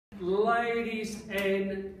Ladies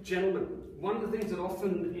and gentlemen, one of the things that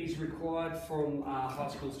often is required from high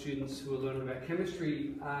school students who are learning about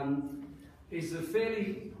chemistry is a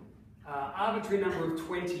fairly arbitrary number of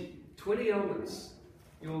 20 elements.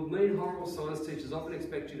 Your mean horrible science teachers often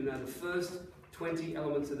expect you to know the first 20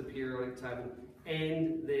 elements of the periodic table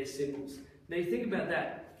and their symbols. Now you think about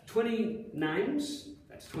that, 20 names,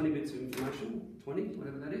 that's 20 bits of information, 20,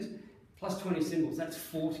 whatever that is, plus 20 symbols, that's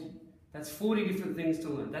 40. That's 40 different things to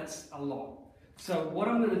learn, that's a lot. So what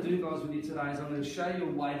I'm going to do, guys, with you today is I'm going to show you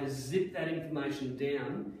a way to zip that information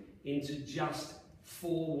down into just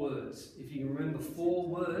 4 words. If you can remember 4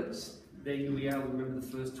 words, then you'll be able to remember the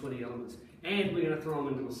first 20 elements. And we're going to throw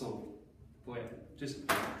them into a song for you, just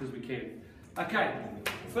because we can. Okay,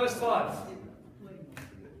 first 5.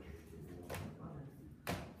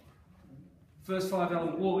 First 5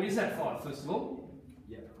 elements. Well, is that 5, first of all?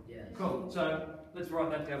 Yeah. Cool. So let's write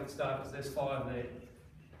that down to start, because there's 5 there.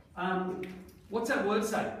 What's that word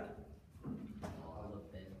say?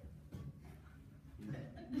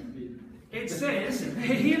 It says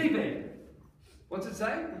Beryllium. What's it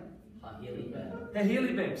say?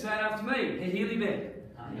 Beryllium. Say it after me. Beryllium.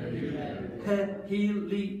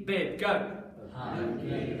 Beryllium. Go.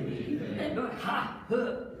 Not ha, h.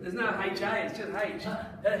 There's no H-A, it's just H.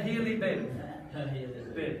 Beryllium.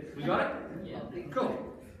 We got it? Yeah. Cool.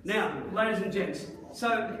 Now, ladies and gents,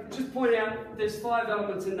 so just point out there's 5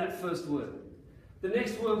 elements in that first word. The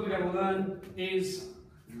next word we're going to learn is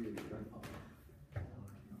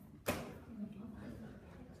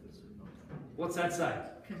what's that say?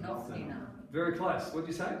 Very close. What'd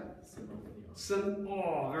you say?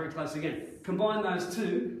 Oh, very close again. Combine those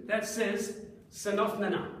 2. That says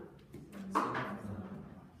synophnana.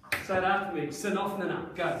 Say it after me.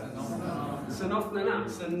 Synophnana. Go. Synophnana.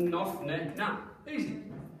 Synophnana. Easy.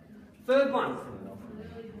 Third one.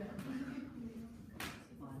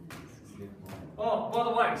 Oh, by the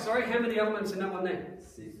way, sorry, how many elements in that one there?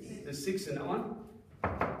 6. There's 6 in that one.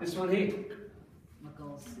 This one here.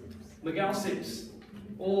 McGall Sips.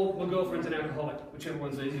 Or my girlfriend's an alcoholic, whichever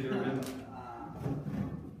one's easy to remember.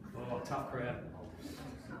 Oh, tough crowd.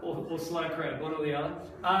 Or slow crowd, one or the other.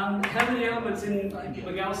 How many elements in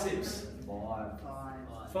McGall Sips? 5.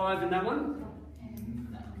 5 in that one?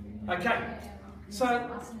 Okay. So,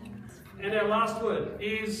 and our last word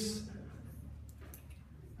is,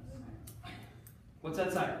 what's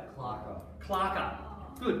that say? Clarker.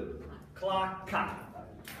 Good. Clarker.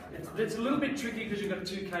 It's a little bit tricky because you've got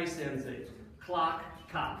 2 K sounds there.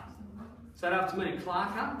 Clarker. Say it after me.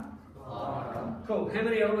 Clarker. Cool. How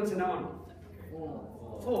many elements in that one?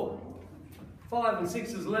 4. 5 and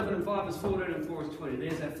 6 is 11 and 5 is 14 and 4 is 20.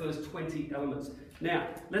 There's our first 20 elements. Now,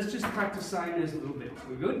 let's just practice saying this a little bit.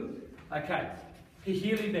 We're good? Okay.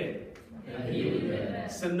 Beryllium.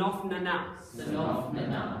 Synophnana.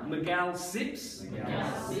 McGall Sips.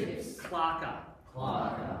 Clarker.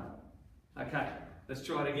 Okay, let's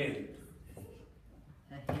try it again.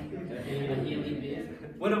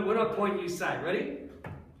 When I point, you say. Ready?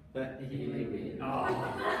 Oh.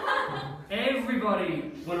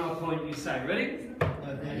 Everybody, when I point, you say. Ready?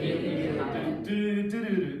 Do do do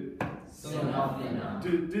do.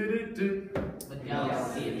 Do do do.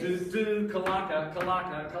 Do kalaka.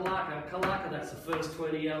 That's the first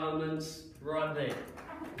 20 elements right there.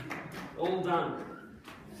 All done.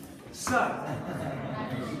 So,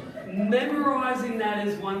 memorising that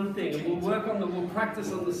is one thing. We'll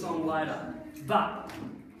practice on the song later. But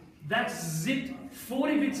that's zipped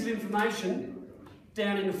 40 bits of information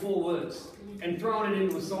down into 4 words and throwing it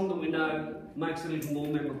into a song that we know makes it even more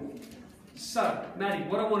memorable. So, Maddie,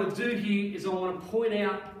 what I want to do here is I want to point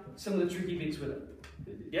out some of the tricky bits with it.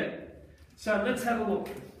 Yep? So let's have a look.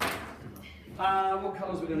 What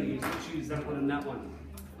colours are we going to use? Let's use that one and that one.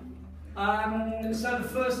 So the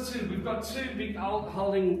first 2, we've got 2 big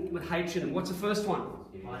holding with H in them. What's the first one?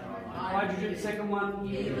 Hydrogen. Second one?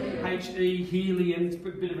 He, helium. It's a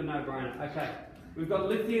bit of a no-brainer. Okay. We've got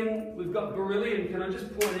lithium, we've got beryllium. Can I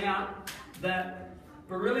just point out that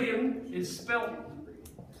beryllium is spelt,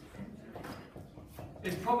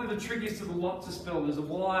 it's probably the trickiest of the lot to spell. There's a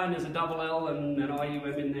Y and there's a double L and an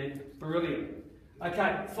IUM in there. Beryllium.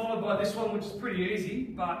 Okay, followed by this one, which is pretty easy,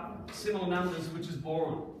 but similar numbers, which is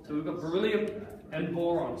boron. So we've got beryllium and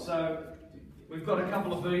boron. So we've got a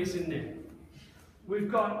couple of B's in there. We've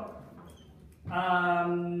got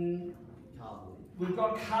carbon,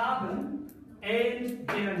 and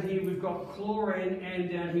down here we've got chlorine, and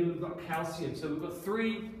down here we've got calcium. So we've got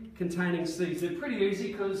 3 containing C's. They're pretty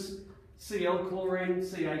easy because Cl chlorine,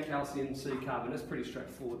 Ca calcium, C carbon. That's pretty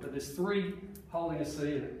straightforward. But there's 3 holding a C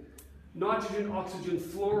in it. Nitrogen, oxygen,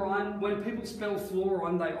 fluorine. When people spell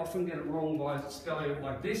fluorine, they often get it wrong by spelling it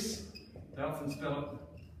like this. They often spell it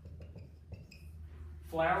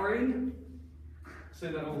flowering. See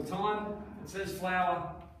that all the time. It says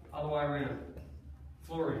flower, other way around.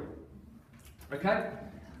 Fluorine. Okay?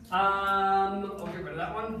 I'll get rid of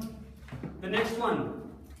that one. The next one.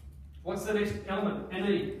 What's the next element?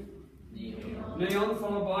 Ne. Neon. Neon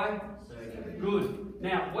followed by? Sodium. Good.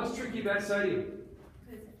 Now, what's tricky about sodium?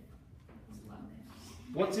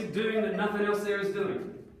 What's it doing that nothing else there is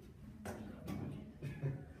doing?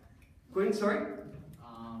 Quinn, sorry?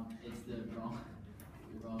 It's the wrong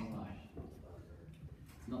way.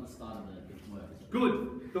 It's not the start of the word.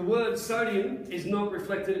 Good. The word sodium is not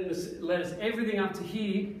reflected in the letters. Everything up to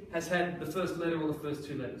here has had the first letter or the first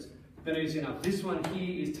two letters. But easy enough. This one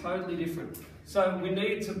here is totally different. So we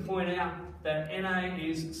need to point out that Na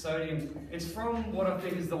is sodium. It's from what I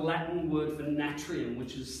think is the Latin word for natrium,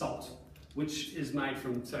 which is salt, which is made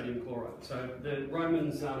from sodium chloride. So the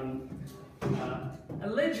Romans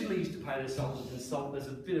allegedly used to pay their soldiers in salt. There's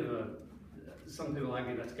a bit of a, some people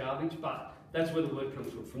argue that's garbage, but that's where the word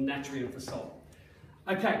comes from natrium for salt.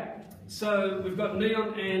 Okay, so we've got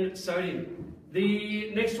neon and sodium. The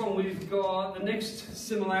next one we've got, the next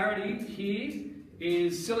similarity here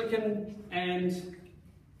is silicon and,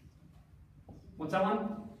 what's that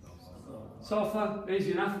one? Sulfur,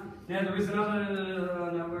 easy enough. Now there is another,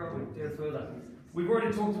 no, where are we? Down further. We've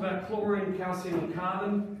already talked about chlorine, calcium and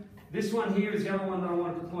carbon. This one here is the other one that I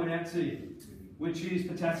wanted to point out to you, which is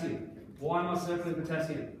potassium. Why am I circling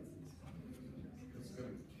potassium?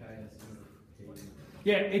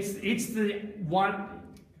 Yeah, it's the one,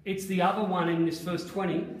 it's the other one in this first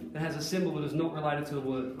 20 that has a symbol that is not related to the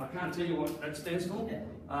word. I can't tell you what that stands for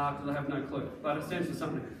because I have no clue, but it stands for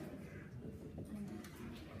something.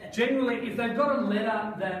 Generally, if they've got a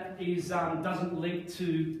letter that is doesn't link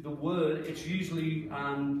to the word, it's usually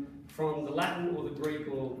from the Latin or the Greek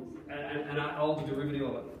or an older derivative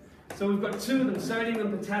of it. So we've got two of them, sodium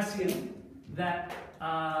and potassium, that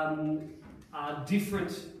are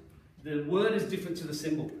different. The word is different to the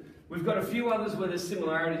symbol. We've got a few others where there's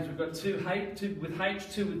similarities. We've got two with H,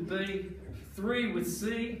 two with B, 3 with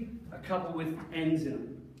C, a couple with N's in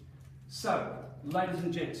them. So, ladies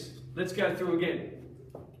and gents, let's go through again.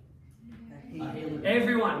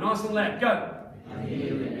 Everyone, nice and loud, go.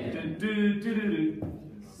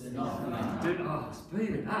 Oh, speed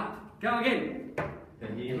it up. Go again.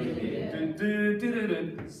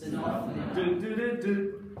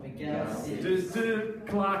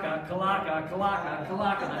 Kalaka, kalaka, kalaka,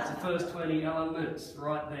 kalaka. That's the first 20 elements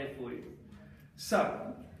right there for you.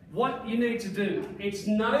 So, what you need to do, it's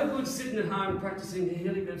no good sitting at home practicing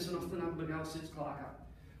because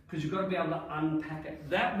you've got to be able to unpack it.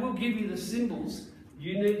 That will give you the symbols.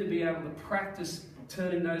 You need to be able to practice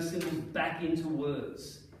turning those symbols back into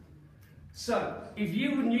words. So, if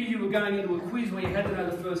you knew you were going into a quiz where you had to know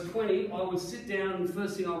the first 20, I would sit down and the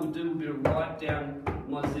first thing I would do would be to write down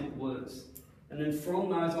my zip words. And then from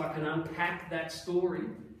those I can unpack that story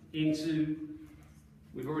into,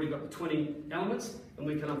 we've already got the 20 elements, and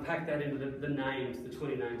we can unpack that into the names, the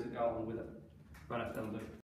 20 names that go along with it. Right, that'll do.